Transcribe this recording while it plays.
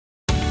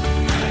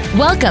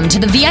Welcome to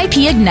the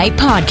VIP Ignite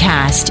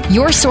podcast,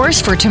 your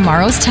source for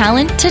tomorrow's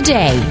talent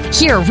today.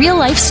 Hear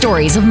real-life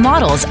stories of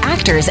models,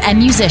 actors, and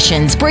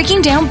musicians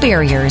breaking down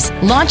barriers,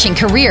 launching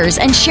careers,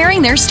 and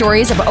sharing their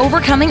stories of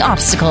overcoming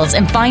obstacles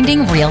and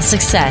finding real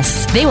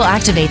success. They will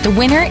activate the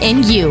winner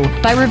in you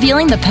by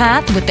revealing the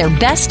path with their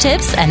best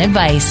tips and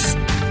advice.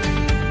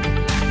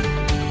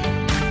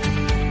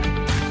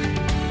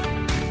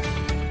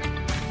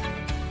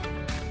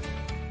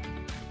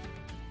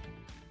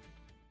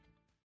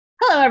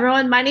 Hello,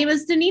 everyone. My name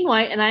is Deneen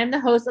White, and I am the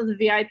host of the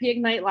VIP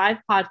Ignite Live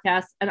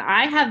podcast. And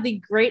I have the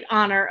great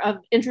honor of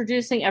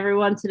introducing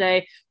everyone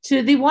today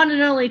to the one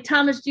and only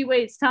Thomas G.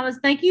 Waits. Thomas,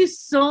 thank you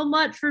so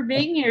much for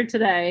being here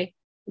today.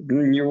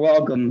 You're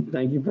welcome.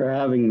 Thank you for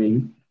having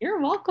me. You're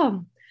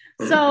welcome.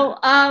 So,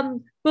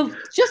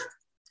 just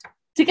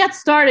to get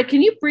started,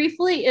 can you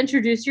briefly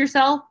introduce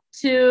yourself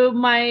to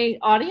my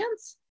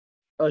audience?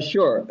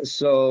 Sure.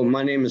 So,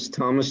 my name is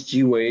Thomas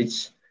G.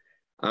 Waits.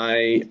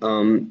 I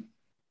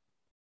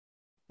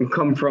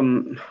come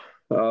from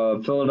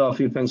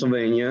Philadelphia,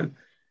 Pennsylvania,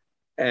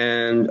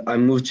 and I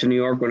moved to New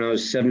York when I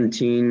was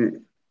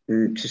 17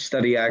 to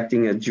study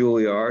acting at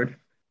Juilliard.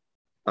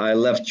 I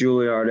left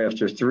Juilliard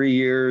after 3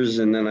 years,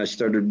 and then I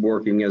started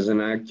working as an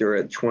actor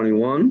at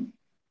 21,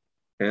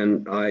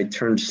 and I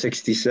turned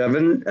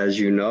 67, as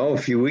you know, a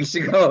few weeks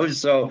ago.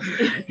 So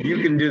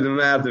you can do the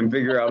math and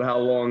figure out how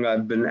long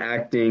I've been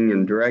acting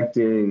and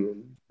directing,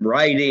 and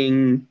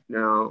writing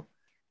now,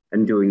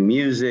 and doing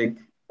music.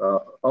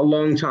 A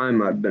long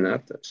time I've been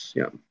at this.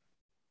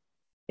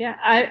 Yeah.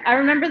 I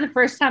remember the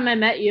first time I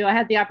met you, I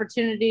had the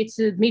opportunity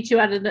to meet you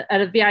at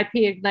a VIP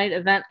Ignite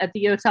event at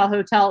the Yotel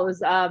Hotel. It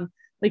was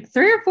like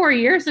 3 or 4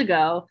 years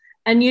ago.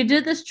 And you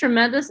did this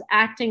tremendous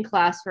acting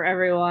class for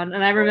everyone.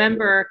 And I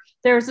remember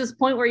there was this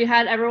point where you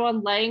had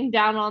everyone laying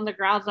down on the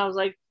ground. And I was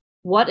like,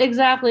 what did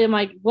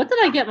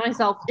I get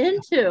myself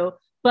into?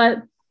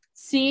 But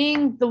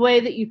seeing the way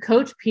that you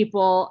coach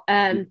people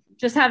and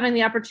just having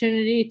the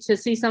opportunity to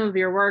see some of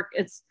your work,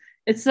 it's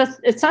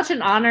such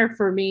an honor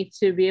for me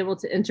to be able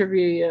to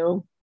interview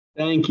you.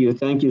 Thank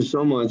you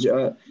so much.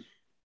 I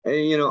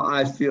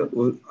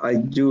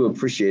do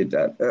appreciate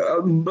that.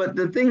 But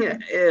the thing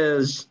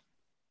is,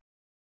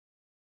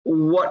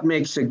 what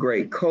makes a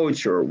great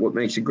coach or what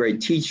makes a great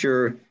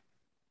teacher?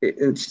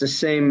 It's the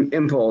same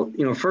impulse.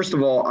 First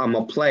of all, I'm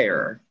a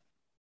player.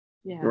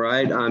 Yeah.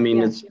 Right. I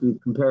mean, It's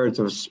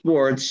comparative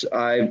sports.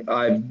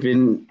 I've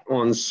been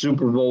on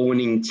Super Bowl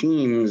winning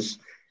teams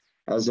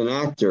as an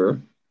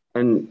actor.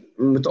 And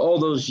with all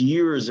those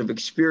years of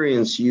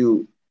experience,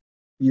 you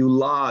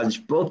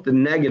lodge both the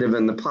negative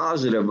and the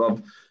positive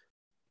of,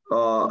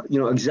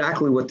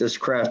 exactly what this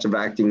craft of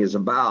acting is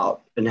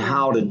about and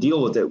how to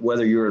deal with it,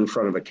 whether you're in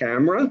front of a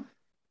camera,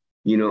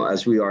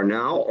 as we are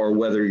now, or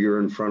whether you're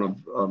in front of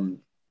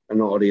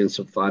an audience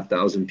of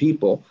 5,000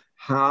 people.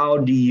 How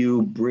do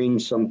you bring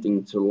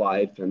something to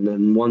life? And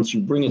then once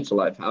you bring it to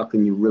life, how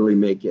can you really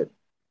make it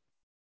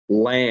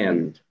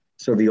land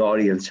so the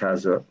audience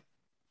has a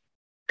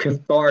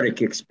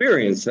cathartic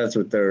experience? That's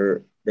what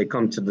they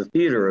come to the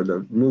theater or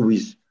the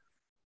movies.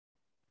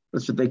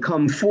 That's what they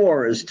come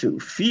for, is to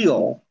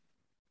feel.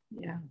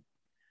 Yeah.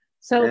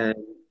 So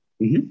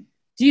do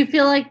you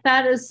feel like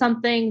that is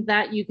something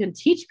that you can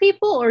teach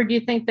people, or do you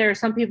think there are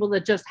some people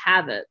that just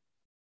have it?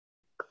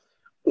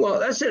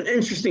 Well, that's an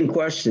interesting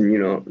question.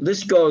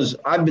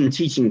 I've been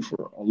teaching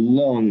for a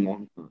long,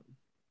 long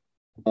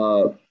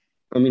time.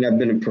 I've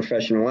been a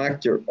professional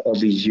actor all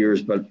these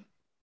years, but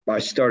I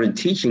started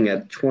teaching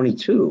at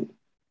 22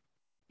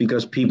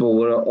 because people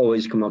would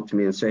always come up to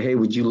me and say, hey,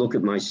 would you look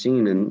at my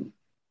scene and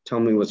tell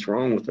me what's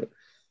wrong with it?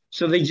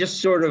 So they just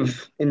sort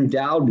of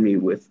endowed me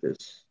with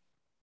this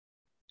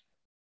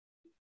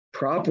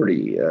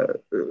property.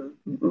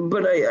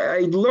 But I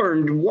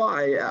learned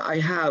why. I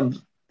have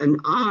an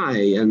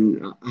eye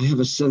and I have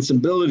a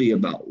sensibility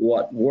about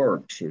what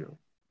works,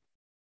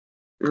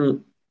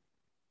 And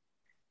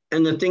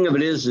the thing of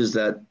it is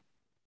that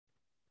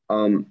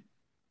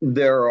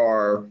there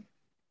are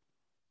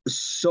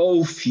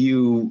so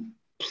few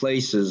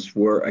places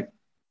where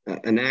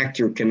an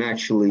actor can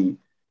actually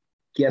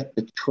get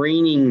the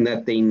training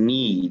that they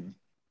need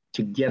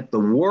to get the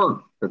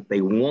work that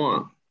they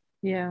want.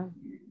 Yeah.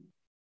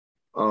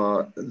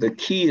 The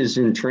key is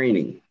in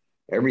training.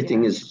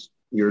 Everything is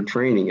your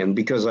training. And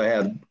because I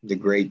had the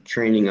great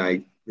training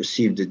I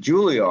received at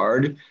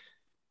Juilliard,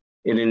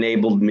 it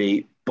enabled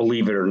me,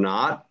 believe it or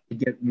not, to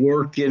get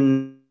work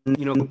in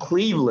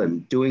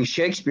Cleveland doing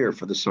Shakespeare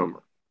for the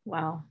summer.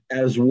 Wow.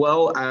 As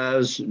well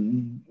as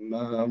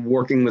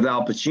working with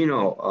Al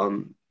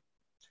Pacino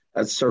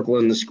at Circle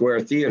in the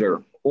Square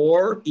Theater,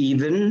 or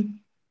even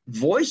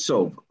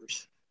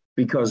voiceovers,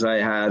 because I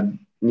had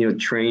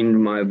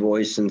trained my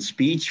voice and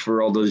speech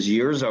for all those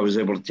years. I was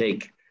able to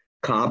take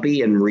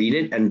copy and read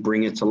it and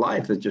bring it to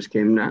life. It just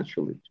came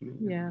naturally to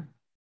me. Yeah.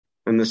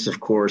 And this, of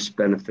course,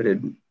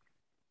 benefited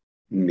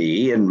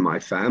me and my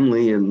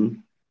family.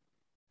 And,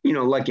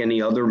 like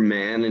any other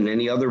man in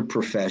any other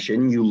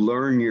profession, you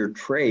learn your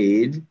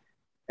trade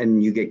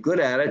and you get good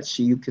at it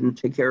so you can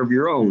take care of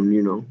your own,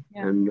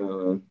 Yeah.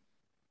 And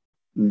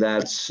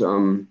that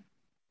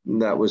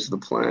was the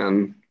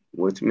plan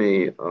with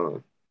me.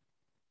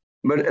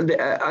 But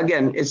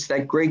again, it's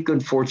that great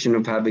good fortune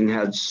of having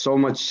had so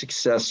much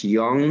success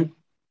young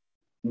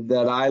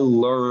that I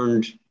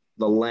learned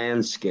the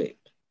landscape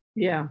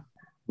Yeah.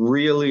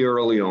 really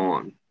early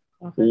on.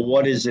 Okay.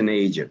 What is an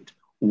agent?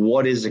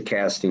 What is a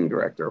casting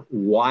director?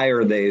 Why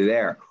are they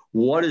there?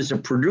 What is a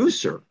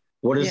producer?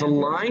 What is a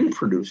line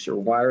producer?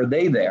 Why are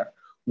they there?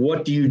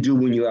 What do you do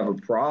when you have a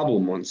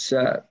problem on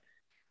set?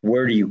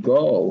 Where do you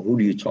go? Who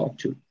do you talk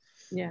to?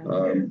 Yeah.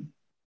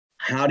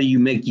 How do you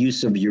make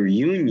use of your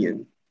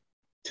union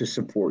to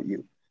support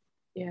you?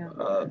 Yeah.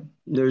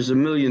 There's a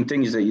million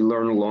things that you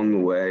learn along the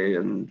way.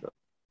 And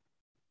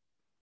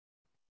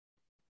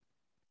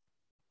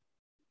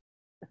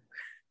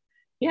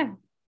yeah.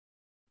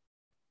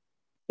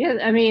 Yeah.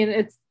 I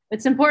mean,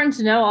 it's important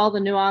to know all the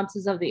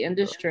nuances of the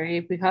industry,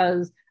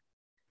 because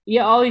you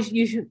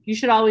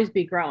should always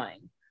be growing.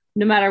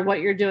 No matter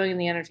what you're doing in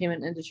the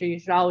entertainment industry, you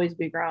should always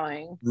be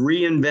growing.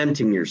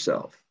 Reinventing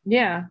yourself.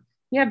 Yeah.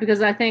 Yeah.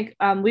 Because I think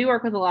we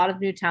work with a lot of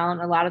new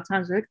talent. A lot of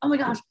times we're like, oh my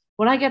gosh,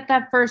 when I get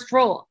that first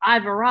role,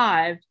 I've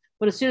arrived.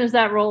 But as soon as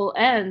that role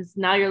ends,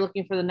 now you're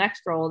looking for the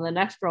next role and the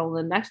next role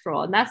and the next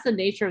role. And that's the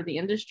nature of the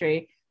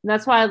industry. And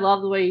that's why I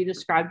love the way you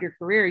described your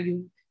career.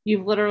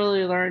 You've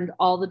literally learned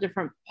all the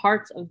different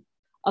parts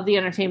of the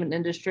entertainment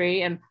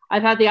industry. And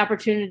I've had the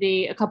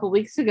opportunity a couple of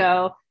weeks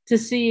ago to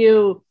see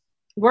you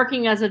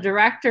working as a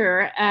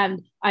director.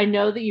 And I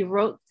know that you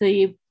wrote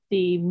the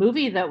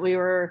movie that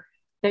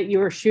you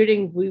were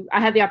shooting. I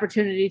had the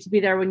opportunity to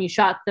be there when you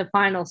shot the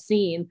final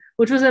scene,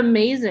 which was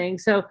amazing.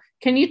 So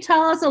can you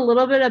tell us a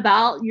little bit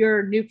about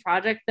your new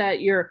project that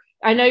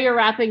I know you're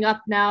wrapping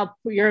up now,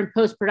 you're in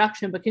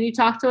post-production, but can you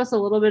talk to us a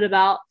little bit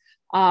about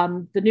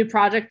the new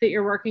project that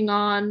you're working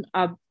on,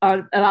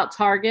 about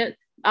Target?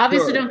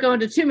 Obviously, Don't go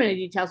into too many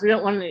details. We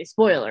don't want any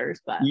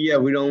spoilers, but yeah,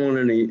 I don't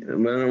want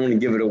to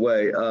give it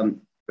away.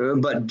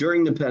 But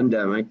during the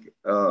pandemic,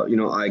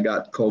 I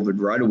got COVID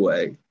right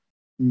away,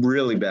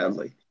 really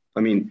badly. I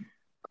mean,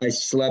 I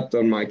slept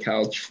on my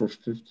couch for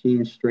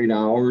 15 straight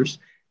hours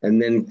and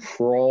then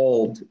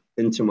crawled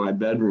into my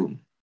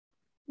bedroom.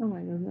 Oh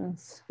my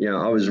goodness. Yeah,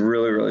 I was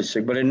really, really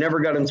sick, but it never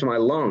got into my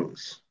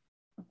lungs.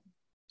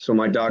 So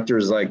my doctor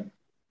was like,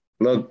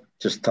 look,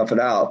 just tough it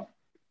out.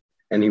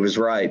 And he was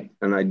right.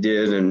 And I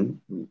did. And,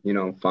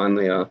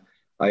 finally I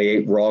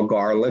ate raw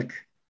garlic,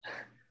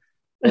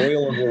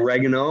 oil of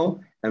oregano,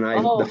 and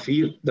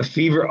the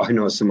fever, I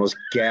know it's the most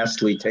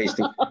ghastly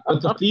tasting,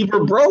 but the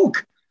fever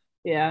broke.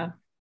 Yeah.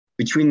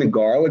 Between the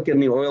garlic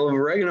and the oil of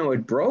oregano,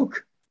 it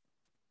broke.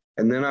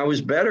 And then I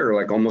was better,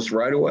 like almost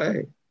right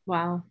away.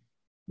 Wow.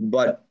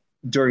 But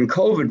during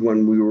COVID,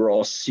 when we were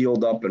all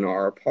sealed up in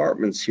our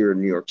apartments here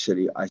in New York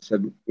City, I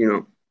said,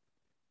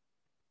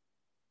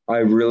 I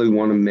really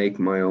want to make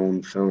my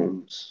own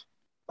films.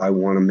 I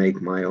want to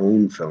make my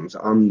own films.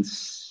 I'm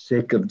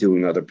sick of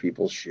doing other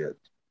people's shit.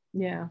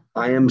 Yeah.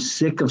 I am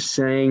sick of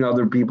saying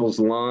other people's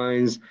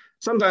lines.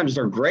 Sometimes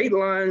they're great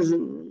lines,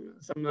 and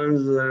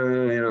sometimes,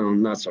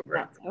 not so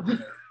great.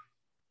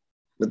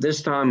 But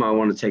this time I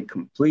want to take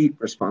complete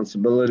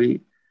responsibility.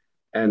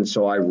 And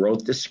so I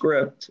wrote the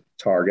script,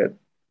 Target,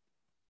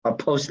 a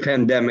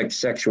post-pandemic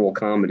sexual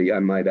comedy, I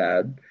might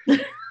add.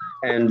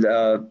 And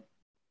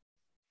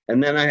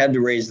then I had to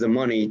raise the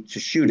money to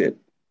shoot it.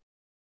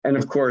 And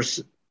of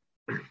course,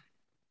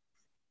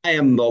 I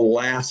am the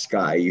last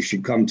guy you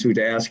should come to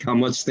ask how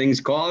much things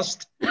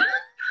cost.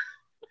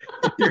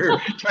 You're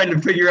trying to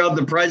figure out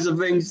the price of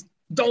things.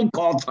 Don't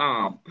call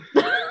Tom.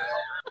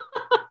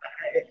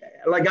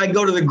 I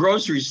go to the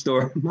grocery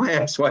store. My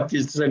ex-wife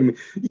used to say to me,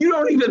 you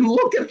don't even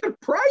look at the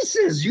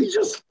prices. You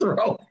just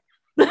throw.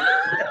 I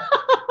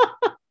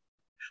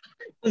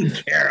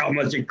don't care how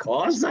much it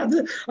costs. I'm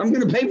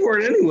going to pay for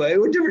it anyway.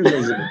 What difference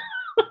does it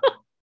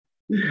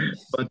make?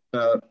 But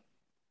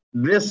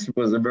this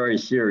was a very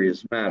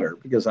serious matter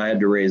because I had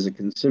to raise a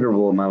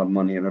considerable amount of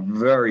money in a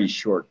very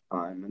short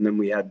time. And then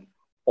we had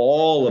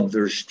all of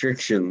the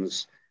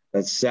restrictions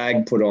that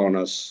SAG put on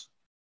us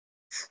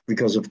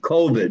because of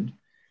COVID.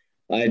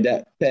 I had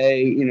to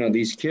pay,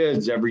 these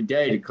kids every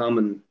day to come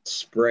and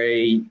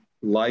spray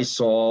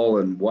Lysol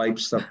and wipe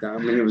stuff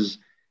down.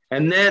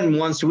 And then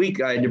once a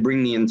week, I had to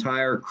bring the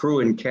entire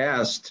crew and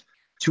cast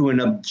to an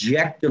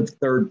objective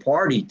third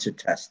party to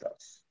test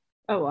us.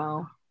 Oh,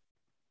 wow.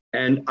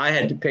 And I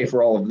had to pay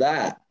for all of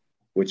that,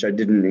 which I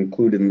didn't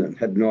include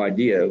had no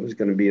idea it was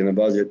going to be in the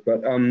budget.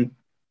 But,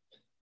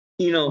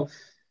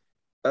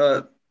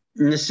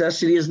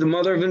 necessity is the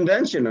mother of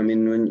invention. I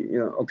mean, when,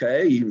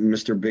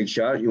 Mr. Big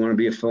Shot, you want to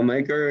be a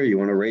filmmaker, you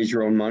want to raise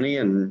your own money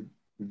and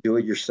do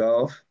it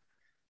yourself.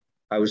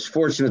 I was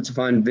fortunate to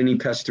find Vinnie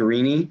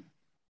Pastorini,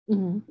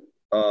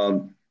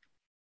 Alyssa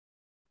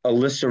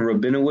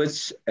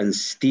Rabinowitz, and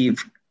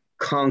Steve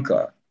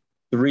Conca,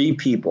 three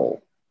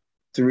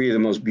of the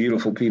most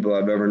beautiful people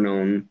I've ever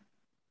known,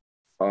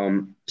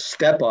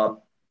 step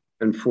up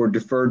and for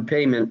deferred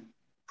payment,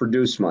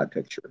 produce my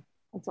picture.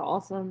 That's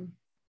awesome.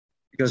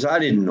 Because I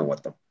didn't know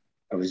what the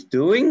I was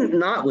doing,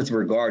 not with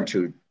regard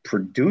to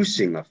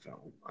producing a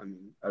film. I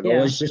mean, I'd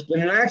always just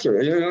been an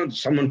actor. You know,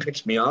 someone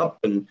picks me up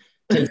and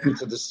takes me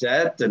to the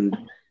set and,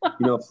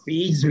 you know,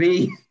 feeds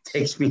me,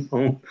 takes me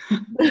home.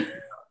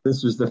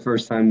 This was the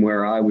first time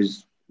where I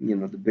was, you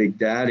know, the big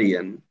daddy,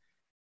 and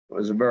it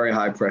was a very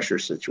high pressure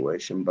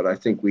situation, but I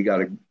think we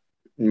got a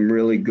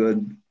really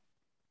good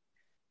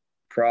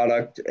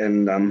product,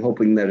 and I'm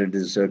hoping that it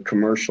is a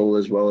commercial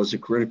as well as a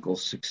critical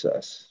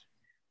success.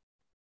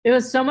 It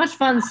was so much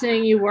fun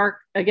seeing you work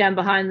again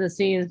behind the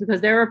scenes,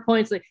 because there were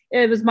points like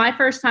it was my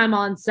first time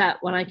on set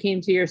when I came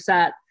to your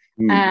set.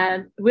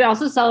 And we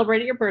also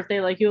celebrated your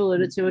birthday, like you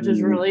alluded to, which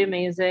was really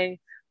amazing.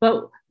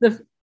 But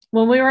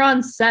when we were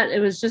on set, it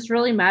was just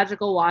really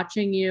magical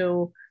watching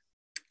you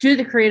do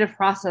the creative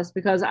process,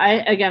 because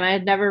I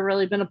had never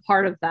really been a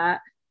part of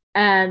that.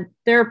 And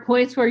there are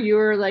points where you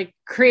were like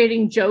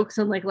creating jokes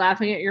and like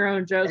laughing at your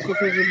own jokes,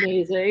 which was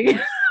amazing.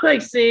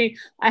 Like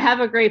I have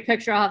a great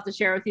picture I'll have to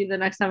share with you the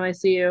next time I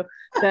see you,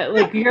 that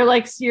like you're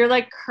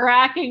like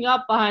cracking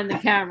up behind the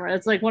camera.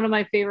 It's like one of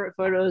my favorite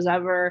photos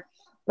ever.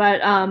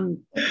 But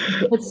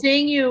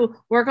seeing you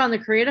work on the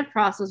creative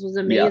process was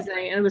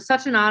amazing. And it was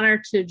such an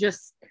honor to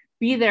just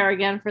be there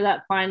again for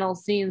that final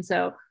scene.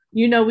 So,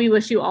 you know, we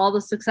wish you all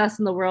the success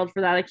in the world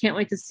for that. I can't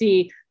wait to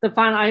see the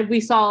final.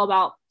 We saw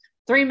about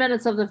 3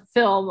 minutes of the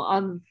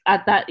film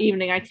at that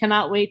evening. I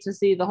cannot wait to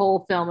see the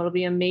whole film. It'll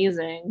be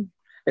amazing.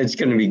 It's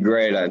going to be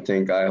great, I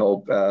think. I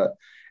hope.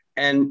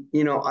 And,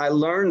 you know, I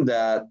learned,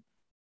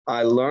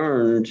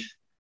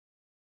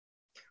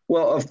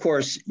 well, of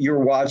course, you're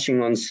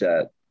watching on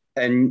set.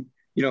 And,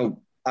 you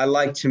know, I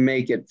like to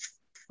make it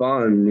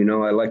fun. You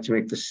know, I like to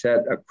make the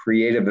set a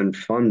creative and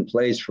fun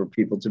place for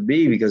people to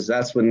be, because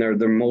that's when they're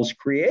the most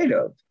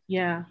creative.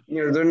 Yeah.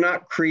 You know, they're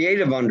not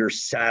creative under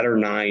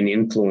saturnine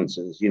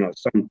influences, you know,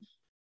 some,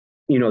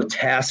 you know,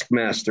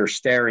 taskmaster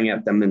staring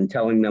at them and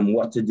telling them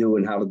what to do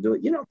and how to do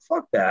it. You know,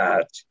 fuck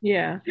that.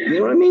 Yeah. You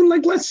know what I mean?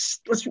 Like,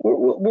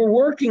 we're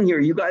working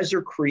here. You guys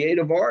are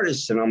creative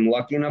artists, and I'm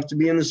lucky enough to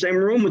be in the same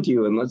room with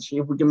you, and let's see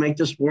if we can make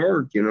this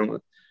work, you know.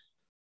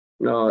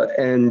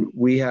 And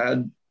we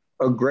had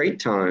a great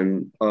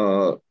time.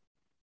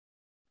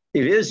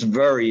 It is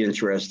very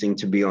interesting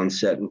to be on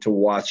set and to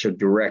watch a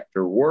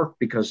director work,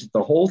 because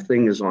the whole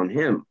thing is on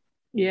him.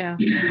 Yeah.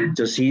 You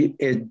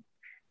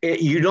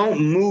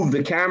don't move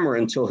the camera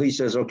until he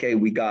says, okay,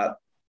 we got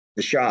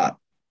the shot.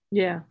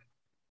 Yeah.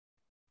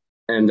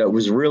 And it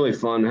was really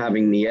fun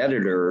having the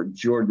editor,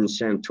 Jordan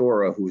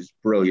Santora, who's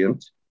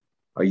brilliant,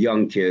 a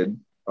young kid.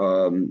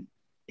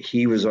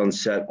 He was on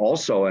set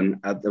also,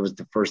 and that was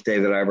the first day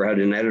that I ever had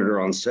an editor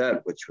on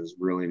set, which was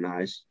really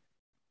nice.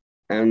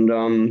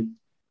 And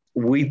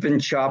we've been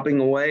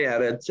chopping away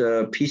at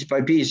it piece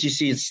by piece. You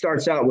see, it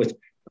starts out with,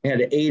 I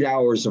had 8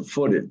 hours of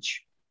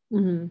footage.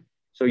 Mm-hmm.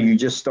 So you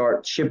just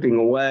start chipping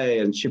away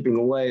and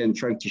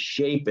trying to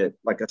shape it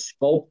like a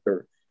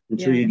sculptor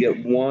until you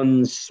get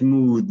one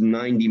smooth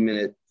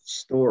 90-minute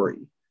story.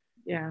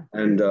 Yeah.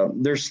 And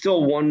there's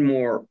still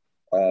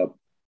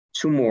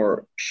two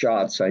more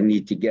shots I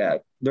need to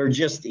get. They're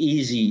just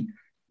easy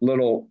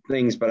little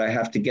things, but I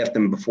have to get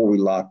them before we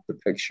lock the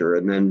picture,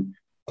 and then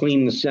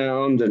clean the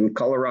sound and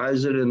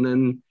colorize it. And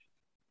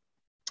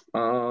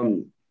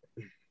then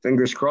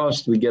fingers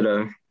crossed we get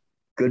a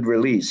good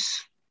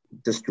release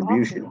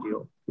distribution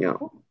deal. Yeah.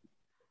 All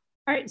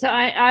right. So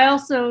I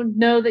also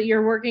know that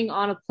you're working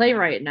on a play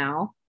right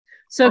now.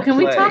 So can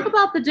we talk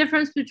about the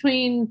difference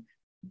between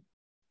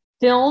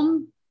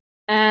film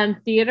and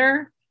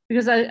theater?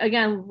 Because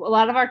again, a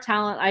lot of our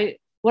talent,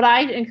 what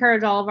I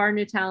encourage all of our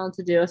new talent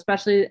to do,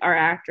 especially our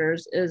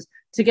actors, is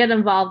to get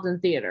involved in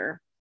theater,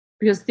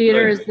 because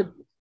theater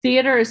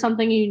is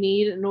something you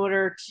need in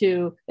order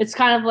to. It's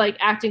kind of like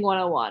acting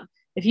 101.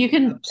 If you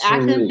can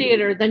act in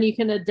theater, then you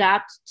can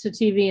adapt to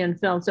TV and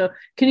film. So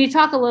can you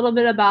talk a little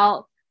bit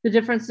about the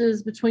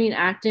differences between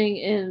acting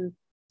in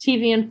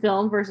TV and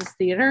film versus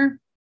theater?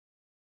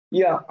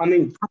 Yeah, I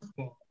mean, first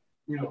of all,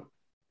 you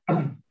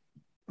know,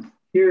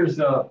 here's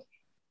a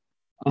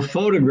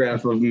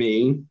photograph of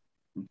me,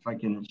 if I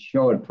can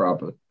show it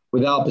properly,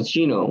 with Al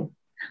Pacino.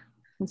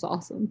 That's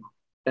awesome.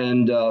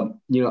 And,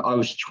 you know, I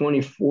was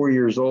 24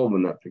 years old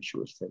when that picture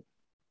was taken.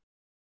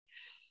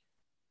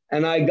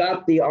 And I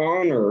got the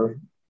honor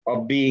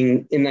of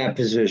being in that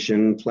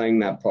position, playing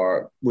that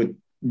part with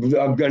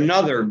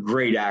another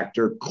great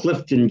actor,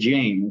 Clifton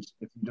James,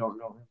 if you don't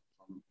know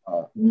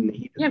him, from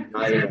Heat of the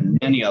Night and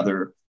many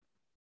other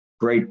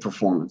great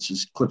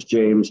performances. Cliff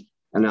James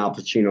and Al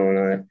Pacino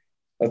and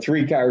I, a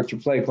 3-character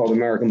play called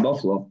American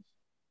Buffalo.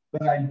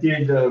 But I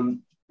did,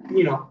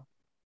 you know,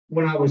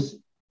 when I was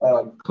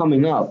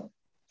coming up,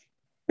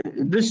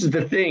 this is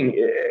the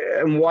thing.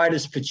 And why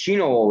does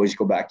Pacino always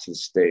go back to the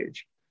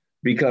stage?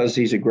 Because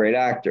he's a great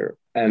actor.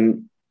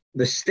 And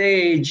the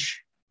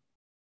stage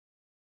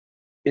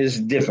is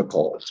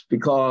difficult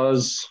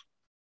because,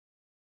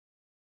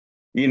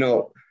 you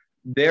know,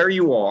 there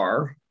you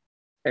are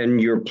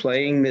and you're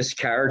playing this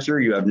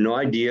character. You have no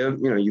idea,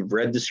 you know, you've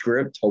read the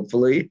script,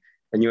 hopefully,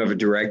 and you have a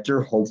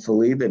director,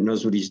 hopefully, that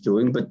knows what he's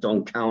doing, but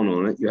don't count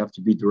on it. You have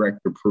to be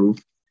director proof.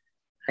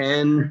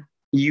 And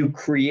you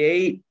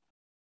create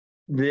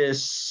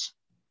this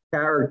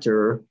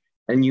character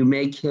and you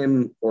make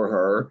him or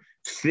her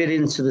fit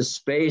into the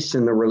space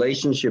and the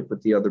relationship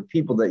with the other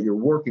people that you're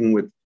working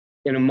with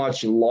in a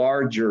much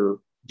larger,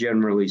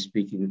 generally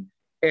speaking,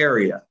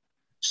 area,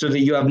 so that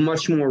you have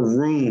much more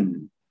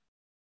room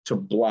to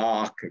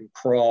block and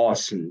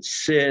cross and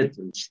sit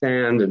and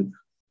stand, and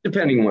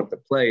depending on what the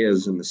play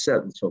is and the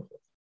set and so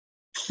forth.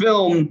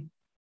 Film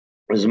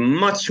is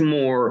much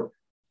more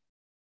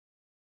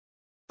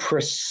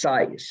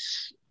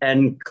precise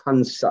and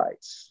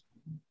concise.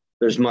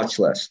 There's much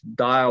less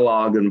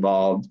dialogue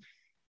involved,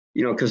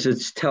 because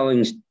it's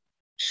telling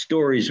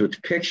stories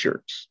with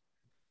pictures.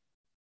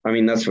 I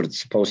mean, that's what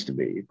it's supposed to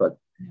be. But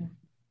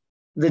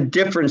the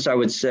difference, I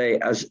would say,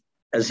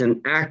 as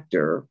an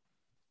actor,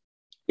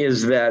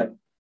 is that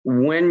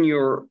when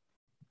you're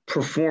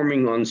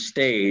performing on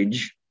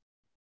stage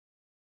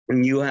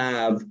and you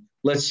have,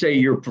 let's say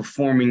you're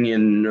performing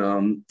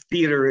in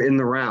theater in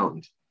the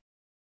round.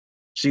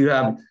 So you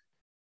have,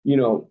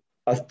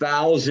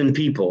 1,000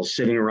 people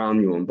sitting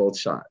around you on both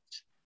sides.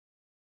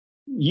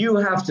 You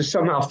have to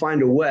somehow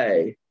find a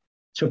way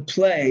to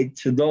play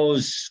to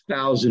those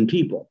 1,000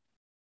 people.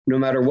 No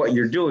matter what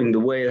you're doing, the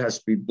way it has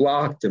to be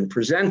blocked and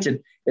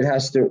presented, it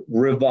has to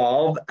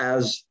revolve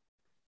as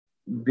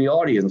the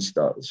audience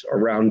does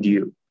around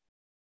you.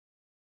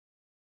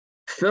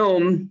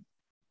 Film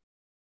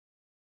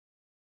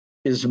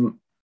is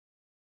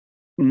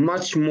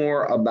much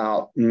more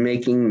about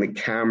making the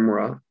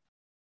camera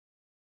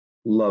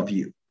love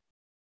you.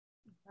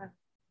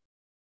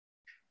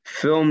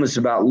 Film is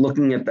about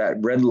looking at that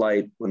red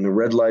light when the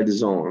red light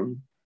is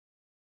on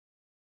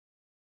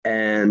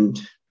and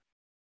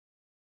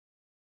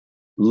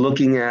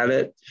looking at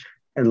it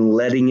and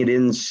letting it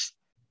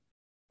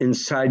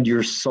inside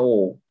your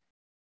soul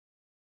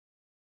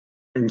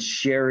and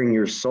sharing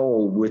your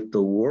soul with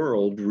the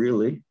world,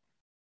 really.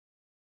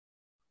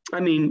 I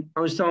mean,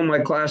 I was telling my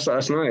class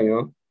last night,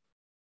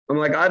 I'm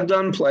like, I've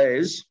done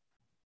plays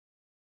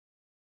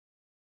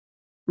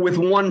with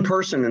one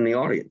person in the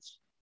audience.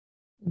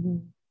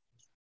 Mm-hmm.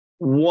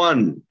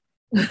 One.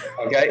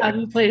 Okay.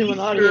 I've played with an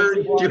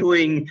audience. You're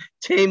doing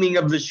Taming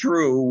of the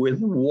Shrew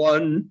with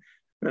one,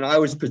 and I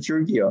was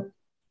Petruchio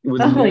with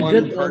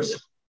one person.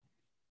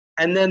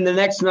 And then the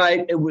next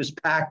night it was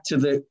packed to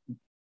the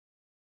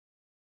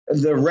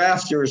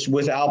rafters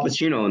with Al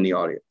Pacino in the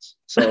audience.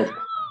 So,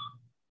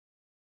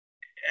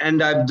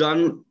 and I've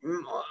done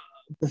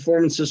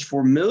performances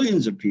for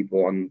millions of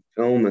people on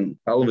film and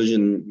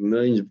television.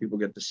 Millions of people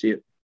get to see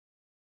it.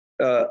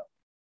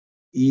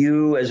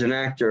 You as an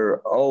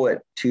actor owe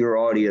it to your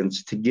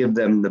audience to give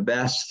them the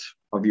best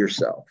of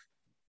yourself.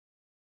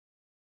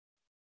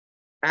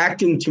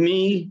 Acting to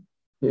me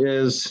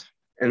is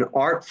an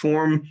art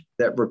form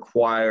that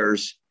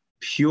requires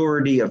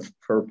purity of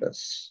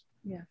purpose.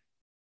 Yeah.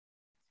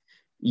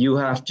 You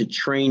have to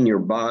train your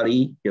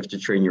body, you have to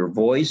train your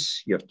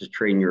voice, you have to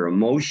train your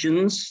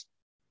emotions,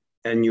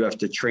 and you have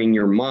to train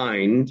your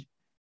mind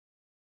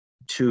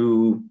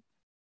to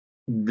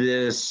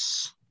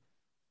this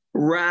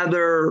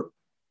rather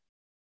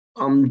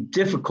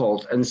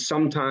difficult and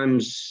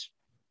sometimes,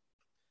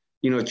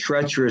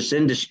 treacherous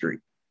industry.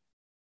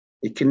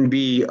 It can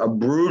be a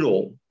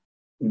brutal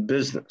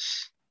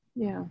business.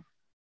 Yeah.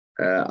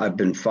 I've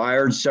been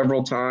fired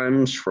several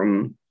times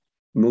from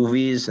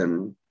movies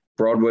and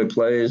Broadway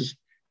plays.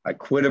 I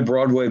quit a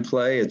Broadway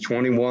play at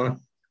 21.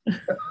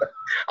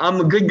 I'm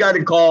a good guy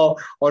to call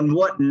on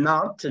what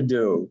not to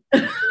do.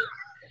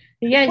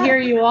 Yeah, here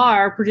you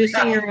are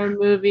producing your own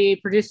movie,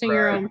 producing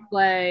your own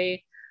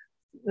play.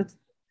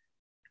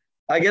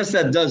 I guess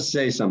that does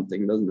say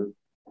something, doesn't it?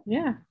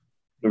 Yeah.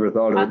 Never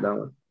thought of it that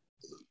way.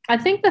 I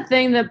think the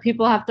thing that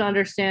people have to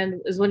understand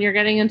is when you're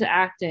getting into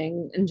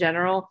acting in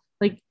general,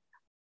 like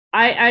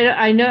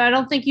I know I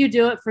don't think you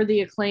do it for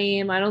the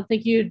acclaim. I don't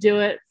think you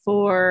do it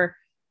for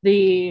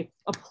the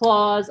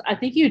applause. I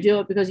think you do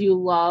it because you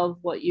love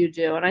what you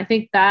do. And I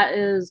think that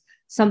is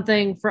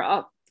something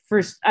for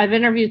I've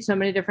interviewed so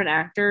many different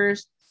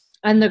actors,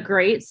 and the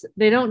greats,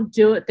 they don't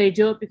do it. They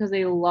do it because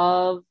they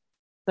love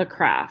the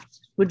craft.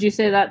 Would you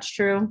say that's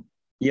true?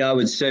 Yeah, I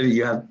would say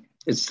that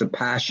it's the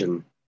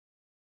passion.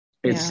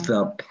 It's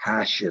the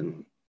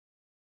passion.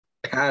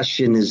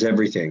 Passion is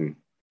everything.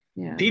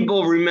 Yeah.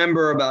 People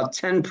remember about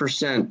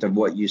 10% of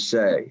what you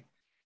say,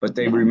 but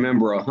they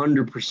remember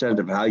 100%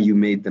 of how you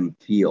made them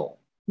feel.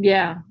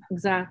 Yeah,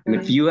 exactly.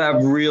 And if you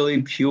have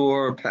really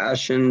pure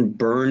passion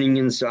burning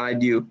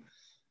inside you,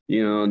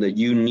 that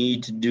you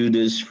need to do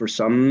this for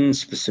some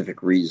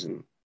specific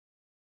reason.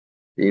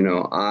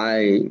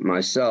 I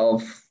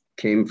myself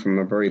came from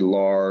a very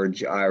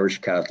large Irish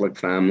Catholic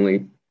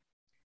family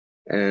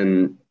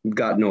and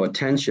got no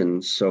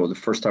attention. So the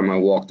first time I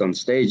walked on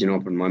stage and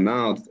opened my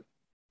mouth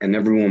and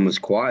everyone was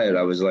quiet,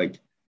 I was like,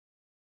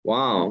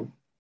 wow,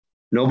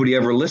 nobody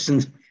ever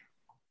listened.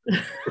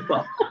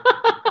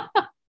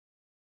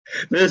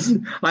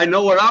 I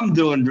know what I'm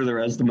doing for the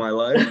rest of my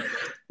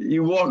life.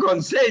 You walk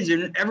on stage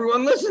and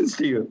everyone listens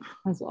to you.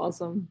 That's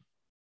awesome.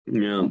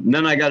 Yeah.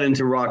 Then I got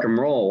into rock and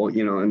roll, in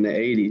the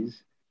 80s.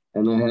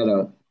 and I had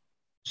a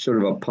sort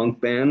of a punk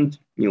band.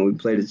 You know, we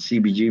played at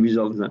CBGB's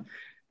all the time.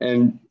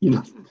 And, you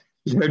know,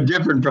 they're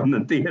different from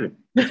the theater.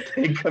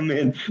 They come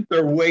in,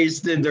 they're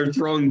wasted, they're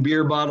throwing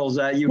beer bottles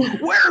at you.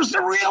 Where's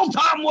the real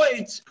Tom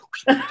Waits?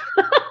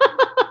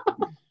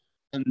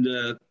 And,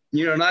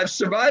 you know, and I've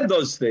survived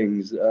those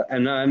things.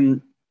 And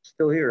I'm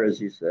still here,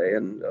 as you say,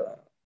 and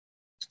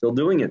still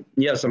doing it.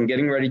 Yes, I'm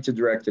getting ready to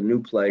direct a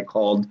new play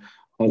called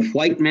A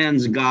White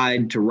Man's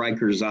Guide to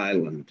Rikers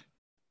Island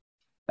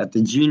at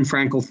the Gene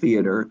Frankel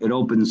Theater. It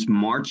opens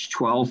March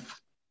 12th.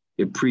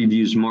 It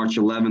previews March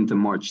 11th and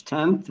March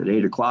 10th at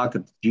 8 o'clock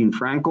at the Gene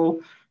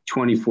Frankel,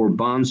 24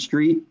 Bond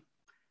Street.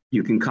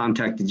 You can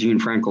contact the Gene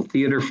Frankel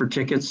Theater for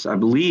tickets. I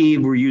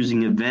believe we're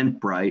using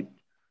Eventbrite,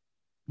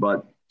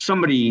 but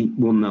somebody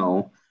will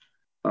know.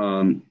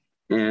 And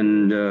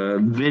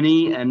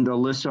Vinny and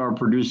Alyssa are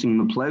producing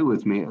the play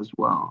with me as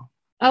well.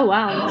 Oh,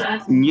 wow.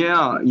 That's awesome.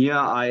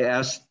 Yeah. I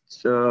asked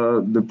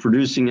the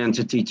producing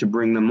entity to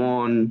bring them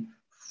on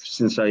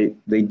since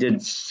they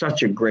did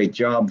such a great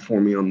job for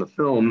me on the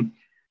film.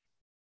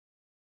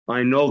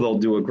 I know they'll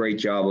do a great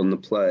job on the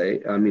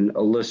play. I mean,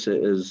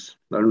 Alyssa is,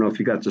 I don't know if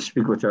you got to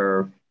speak with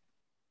her,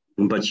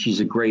 but she's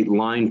a great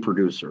line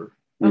producer.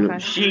 You know,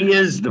 she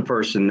is the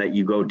person that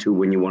you go to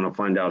when you want to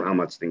find out how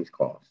much things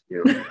cost.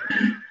 You know?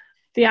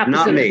 The opposite.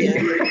 Not me.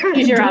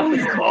 She's your Don't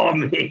opposite. call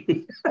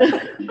me.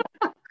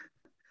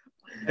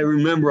 I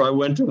remember I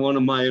went to one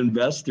of my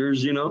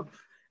investors, you know,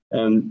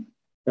 and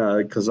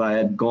because I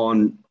had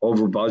gone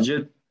over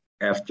budget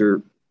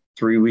after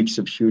 3 weeks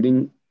of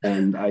shooting,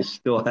 and I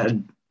still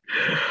had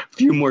a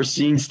few more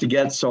scenes to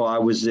get, so I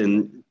was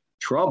in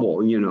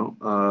trouble, you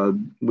know.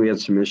 We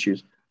had some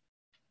issues.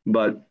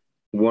 But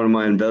one of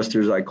my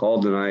investors, I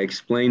called and I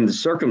explained the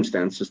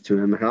circumstances to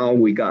him, how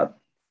we got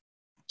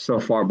so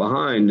far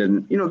behind.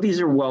 And, you know, these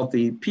are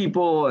wealthy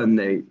people, and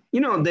they, you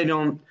know,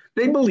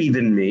 they believe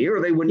in me, or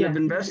they wouldn't have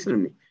invested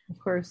in me. Of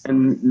course.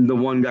 And the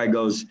one guy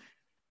goes,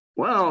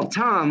 well,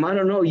 Tom, I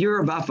don't know, you're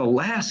about the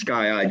last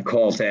guy I'd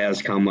call to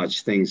ask how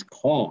much things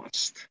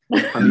cost.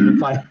 I mean,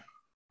 if I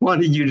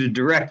wanted you to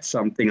direct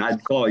something,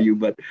 I'd call you,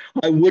 but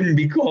I wouldn't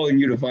be calling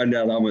you to find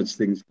out how much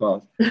things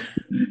cost.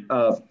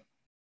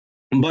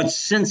 But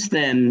since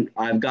then,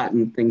 I've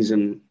gotten things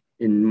in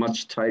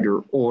much tighter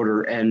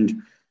order,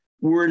 and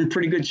we're in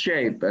pretty good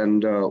shape.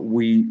 And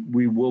we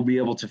will be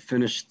able to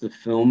finish the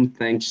film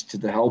thanks to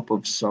the help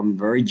of some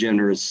very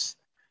generous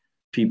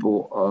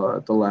people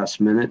at the last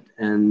minute.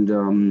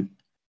 And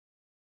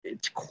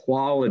it's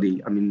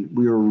quality. I mean,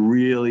 we're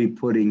really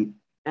putting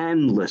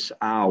endless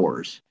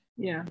hours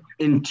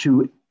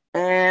into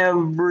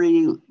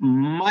every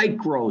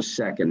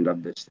microsecond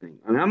of this thing.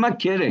 I mean, I'm not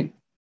kidding.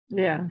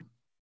 Yeah.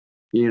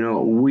 You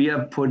know, we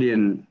have put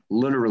in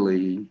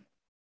literally,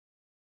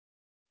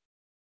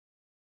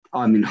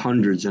 I mean,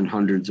 hundreds and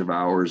hundreds of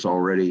hours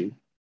already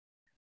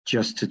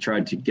just to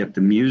try to get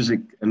the music.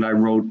 And I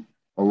wrote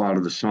a lot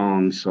of the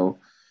songs. So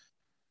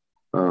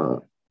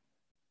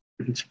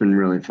it's been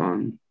really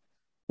fun.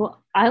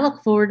 Well, I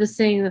look forward to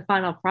seeing the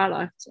final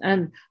product.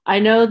 And I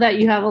know that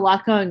you have a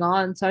lot going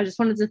on. So I just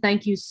wanted to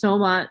thank you so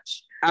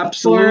much.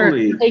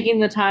 Absolutely. For taking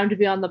the time to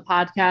be on the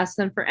podcast.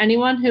 And for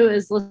anyone who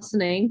is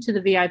listening to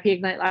the VIP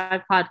Ignite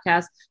Live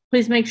podcast,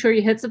 please make sure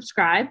you hit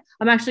subscribe.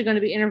 I'm actually going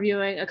to be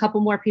interviewing a couple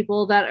more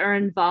people that are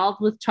involved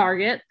with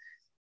Target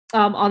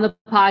on the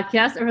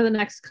podcast over the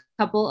next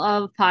couple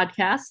of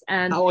podcasts.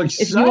 And how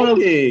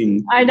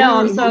exciting! I know,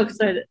 I'm so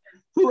excited.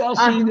 Who else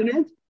are you going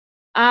to?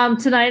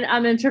 Tonight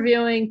I'm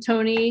interviewing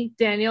Tony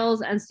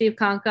Daniels and Steve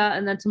Conca,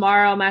 and then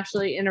tomorrow I'm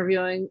actually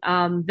interviewing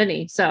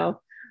Vinny. So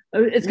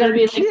it's going to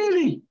be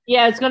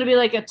it's going to be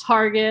like a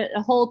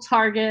whole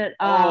Target.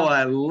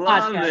 I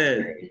love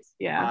it. Series.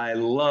 Yeah, I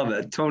love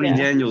it. Tony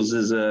Daniels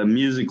is a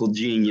musical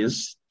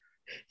genius.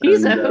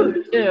 He's a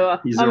hoot too.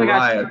 He's a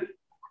riot. Gosh.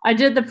 I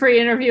did the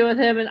pre-interview with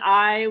him, and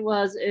I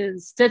was in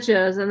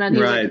stitches. And then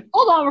he's like,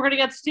 "Hold on, we're going to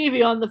get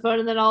Stevie on the phone."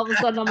 And then all of a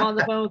sudden, I'm on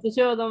the phone with the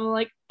two of them. I'm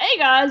like, "Hey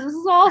guys, this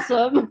is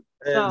awesome."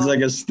 It's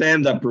like a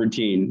stand-up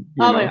routine.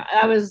 Oh my God,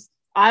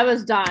 I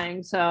was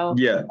dying. So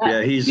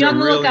he's be on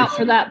the lookout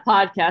for that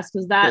podcast,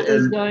 because that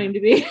is going to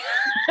be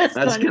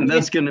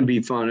that's going to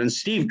be fun. And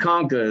Steve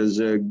Conca is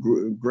a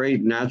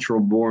great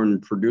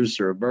natural-born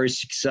producer, a very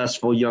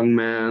successful young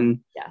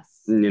man.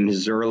 Yes, in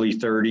his early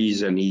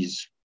 30s, and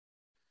he's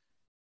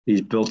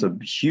built a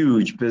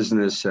huge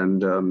business.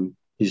 And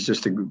he's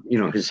just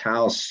his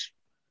house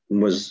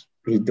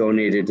he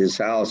donated his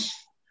house.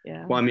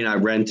 Yeah. Well, I mean, I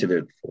rented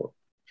it for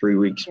 3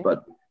 weeks,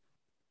 but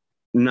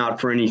not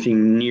for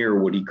anything near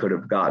what he could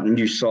have gotten.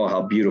 You saw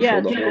how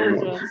beautiful the home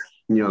was.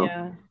 You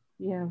know?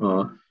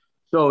 Yeah.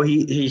 So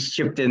he's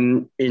chipped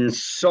in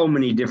so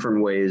many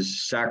different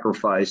ways,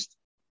 sacrificed.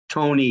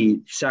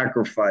 Tony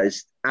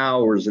sacrificed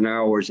hours and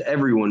hours.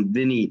 Everyone,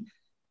 Vinny,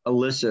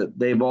 Alyssa,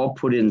 they've all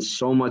put in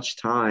so much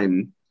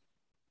time.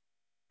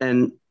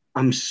 And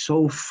I'm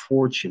so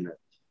fortunate.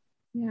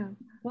 Yeah.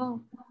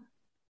 Well,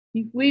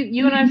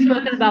 you and I have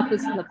spoken about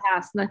this in the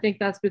past, and I think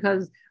that's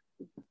because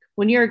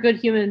when you're a good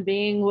human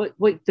being,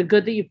 what the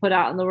good that you put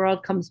out in the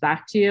world comes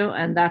back to you,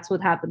 and that's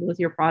what happened with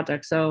your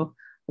project. So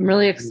I'm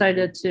really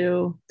excited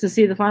to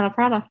see the final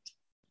product.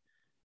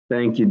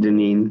 Thank you,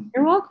 Deneen.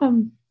 You're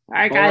welcome. All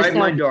right, guys. All right,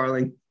 my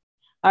darling.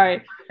 All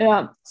right.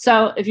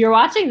 So if you're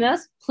watching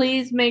this,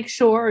 please make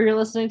sure, or you're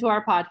listening to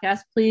our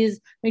podcast,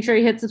 please make sure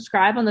you hit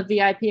subscribe on the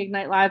VIP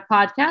Ignite Live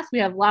podcast. We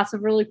have lots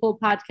of really cool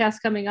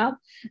podcasts coming up,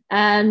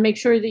 and make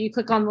sure that you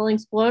click on the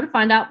links below to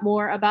find out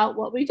more about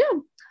what we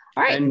do.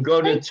 All right. And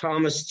go to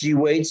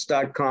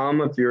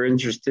thomasgwaits.com if you're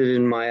interested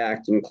in my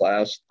acting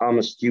class.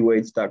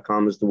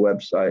 thomasgwaits.com is the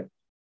website.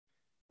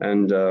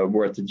 And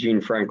we're at the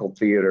Gene Frankel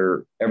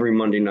Theater every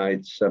Monday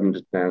night, 7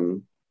 to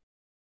 10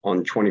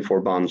 on 24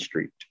 Bond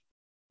Street.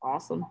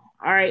 Awesome.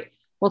 All right.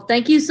 Well,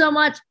 thank you so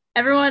much,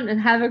 everyone, and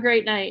have a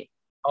great night.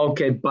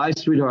 Okay. Bye,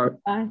 sweetheart.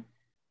 Bye.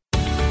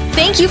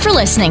 Thank you for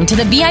listening to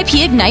the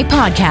VIP Ignite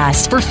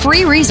podcast. For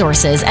free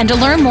resources and to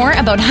learn more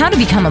about how to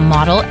become a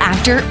model,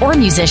 actor, or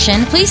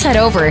musician, please head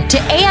over to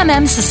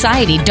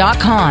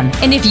ammsociety.com.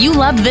 And if you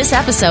loved this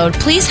episode,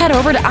 please head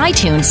over to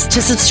iTunes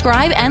to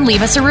subscribe and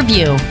leave us a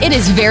review. It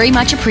is very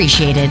much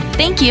appreciated.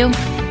 Thank you.